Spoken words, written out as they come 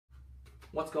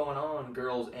What's going on,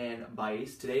 girls and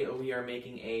boys? Today we are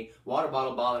making a water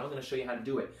bottle bomb, and I'm going to show you how to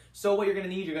do it. So what you're going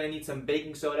to need some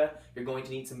baking soda, you're going to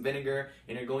need some vinegar,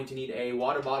 and you're going to need a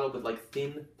water bottle with like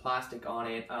thin plastic on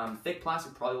it. Thick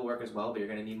plastic probably will work as well, but you're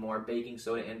going to need more baking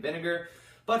soda and vinegar.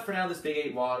 But for now, this Big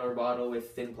 8 water bottle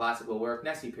with thin plastic will work.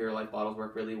 Nestle Pure Life bottles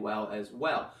work really well as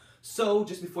well. So,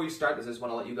 just before you start this, I just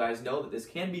want to let you guys know that this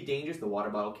can be dangerous. The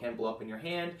water bottle can blow up in your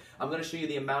hand. I'm going to show you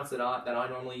the amounts that I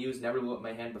normally use. Never blew up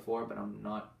my hand before, but I'm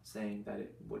not saying that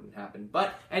it wouldn't happen.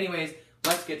 But anyways,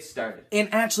 let's get started.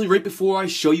 And actually, right before I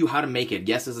show you how to make it,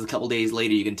 yes, this is a couple days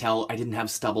later, you can tell I didn't have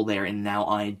stubble there, and now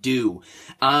I do.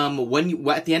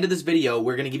 At the end of this video,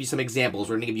 we're going to give you some examples.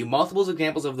 We're going to give you multiple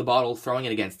examples of the bottle throwing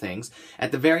it against things.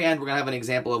 At the very end, we're going to have an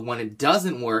example of when it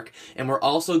doesn't work, and we're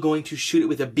also going to shoot it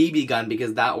with a BB gun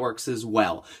because that works as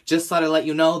well. Just thought I'd let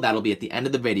you know, that'll be at the end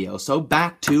of the video. So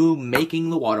back to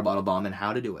making the water bottle bomb and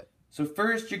how to do it. So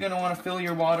first, you're going to want to fill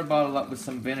your water bottle up with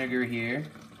some vinegar here.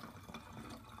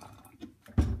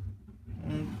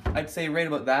 I'd say right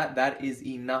about that. That is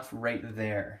enough right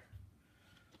there.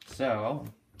 So,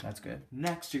 that's good.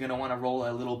 Next, you're going to want to roll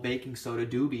a little baking soda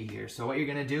doobie here. So what you're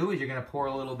going to do is you're going to pour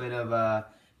a little bit of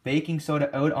baking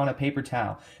soda out on a paper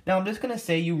towel. Now, I'm just going to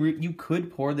say you could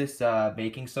pour this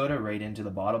baking soda right into the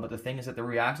bottle, but the thing is that the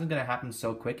reaction is going to happen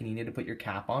so quick and you need to put your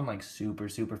cap on like super,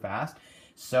 super fast.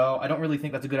 So I don't really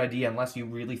think that's a good idea unless you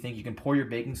really think you can pour your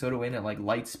baking soda in at like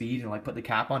light speed and like put the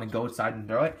cap on and go outside and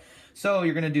throw it. So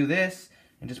you're going to do this.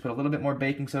 And just put a little bit more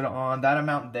baking soda on. That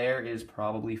amount there is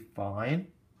probably fine.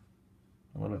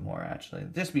 A little bit more, actually.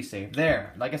 Just be safe.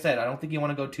 There. Like I said, I don't think you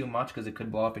want to go too much because it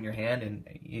could blow up in your hand. And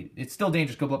it's still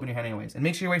dangerous to blow up in your hand anyways. And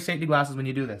make sure you wear safety glasses when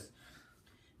you do this.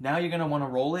 Now you're going to want to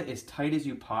roll it as tight as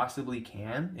you possibly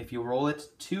can. If you roll it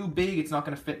too big, it's not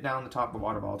going to fit down the top of the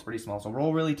water bottle. It's pretty small. So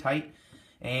roll really tight.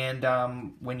 And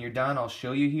when you're done, I'll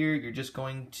show you here. You're just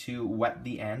going to wet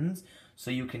the ends so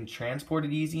you can transport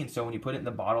it easy. And so when you put it in the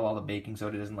bottle, all the baking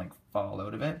soda doesn't like fall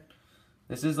out of it.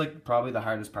 This is like probably the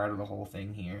hardest part of the whole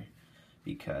thing here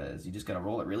because you just got to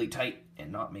roll it really tight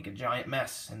and not make a giant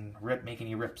mess and make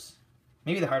any rips.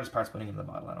 Maybe the hardest part's putting it in the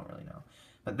bottle. I don't really know.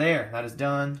 But there, that is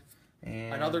done.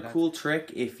 And another cool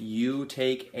trick, if you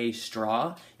take a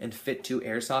straw and fit 2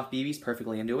 airsoft BBs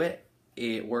perfectly into it,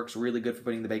 it works really good for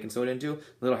putting the baking soda into. A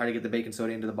little hard to get the baking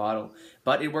soda into the bottle,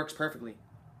 but it works perfectly.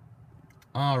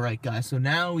 Alright guys, so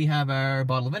now we have our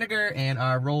bottle of vinegar and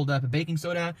our rolled up baking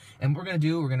soda, and what we're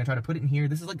going to try to put it in here.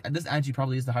 This actually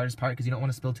probably is the hardest part because you don't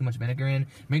want to spill too much vinegar in.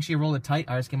 Make sure you roll it tight.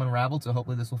 Ours came unraveled, so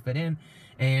hopefully this will fit in.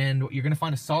 And you're going to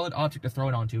find a solid object to throw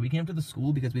it onto. We came to the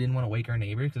school because we didn't want to wake our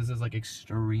neighbors because this is like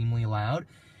extremely loud.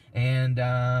 And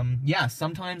yeah,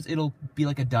 sometimes it'll be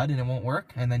like a dud and it won't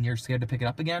work, and then you're scared to pick it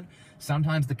up again.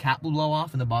 Sometimes the cap will blow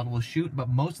off and the bottle will shoot, but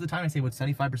most of the time, I say about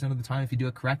 75% of the time, if you do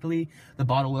it correctly, the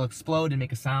bottle will explode and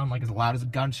make a sound like as loud as a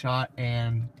gunshot.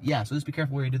 And yeah, so just be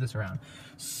careful where you do this around.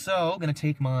 So I'm gonna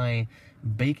take my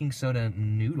baking soda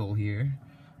noodle here,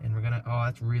 and we're gonna, oh,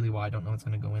 that's really wide. I don't know what's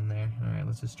gonna go in there. All right,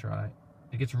 let's just try.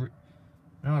 It gets, no,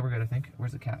 we're good, I think.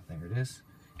 Where's the cap? There it is.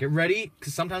 Get ready,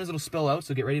 because sometimes it'll spill out,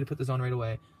 so get ready to put this on right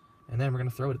away. And then we're going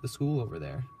to throw it at the school over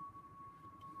there.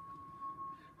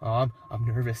 Oh, I'm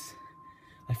nervous.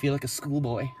 I feel like a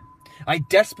schoolboy. I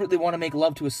desperately want to make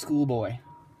love to a schoolboy.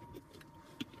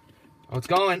 Oh, it's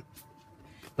going.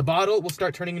 The bottle will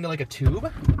start turning into like a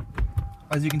tube.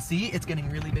 As you can see, it's getting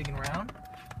really big and round.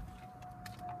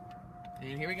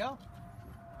 And here we go.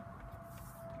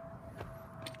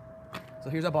 So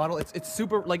here's our bottle. It's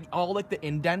super, like, all like the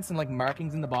indents and like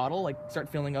markings in the bottle like start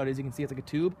filling out. As you can see, it's like a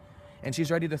tube. And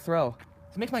she's ready to throw.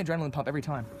 It makes my adrenaline pump every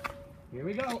time. Here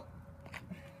we go.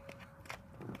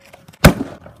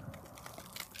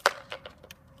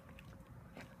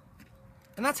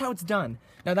 And that's how it's done.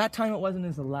 Now that time it wasn't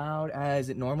as loud as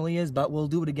it normally is, but we'll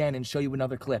do it again and show you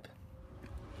another clip.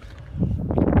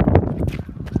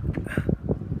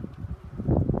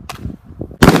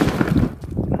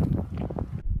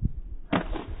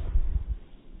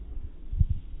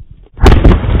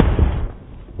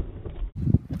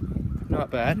 Not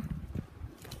bad.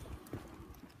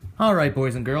 Alright,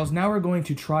 boys and girls, now we're going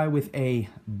to try with a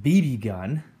BB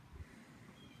gun.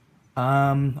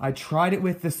 I tried it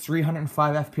with this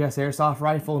 305 FPS airsoft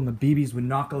rifle and the BBs would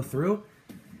not go through.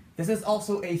 This is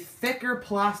also a thicker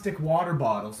plastic water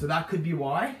bottle, so that could be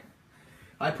why.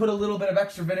 I put a little bit of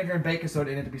extra vinegar and baking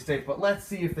soda in it to be safe, but let's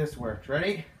see if this works.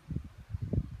 Ready?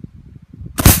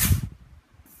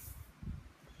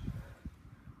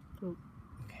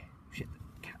 Okay, shit, the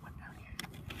cat went down here.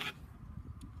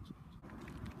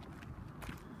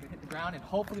 Gonna hit the ground and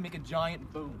hopefully make a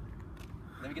giant boom.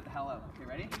 Then we get the hell out. Okay,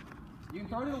 ready? You can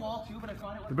throw it to the wall too, but I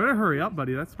find it. You better hurry up,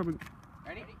 buddy. That's probably.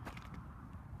 Ready?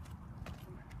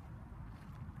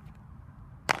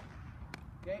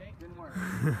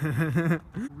 work.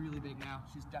 Really big now.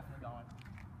 She's definitely gone.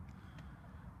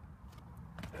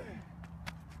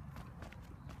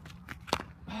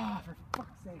 Ah, for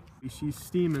fuck's sake. She's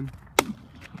steaming.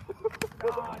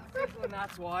 God, it's sizzling,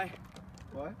 that's why.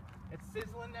 What? It's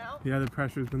sizzling now? Yeah, the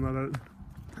pressure's been let out.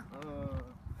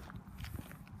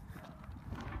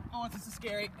 Oh, this is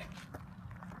scary.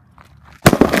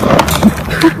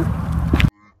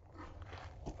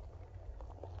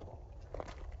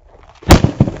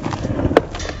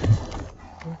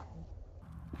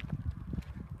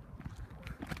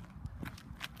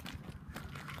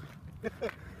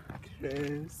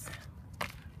 Chris.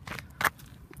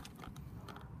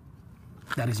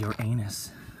 That is your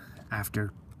anus.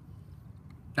 After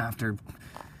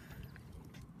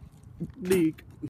Leak.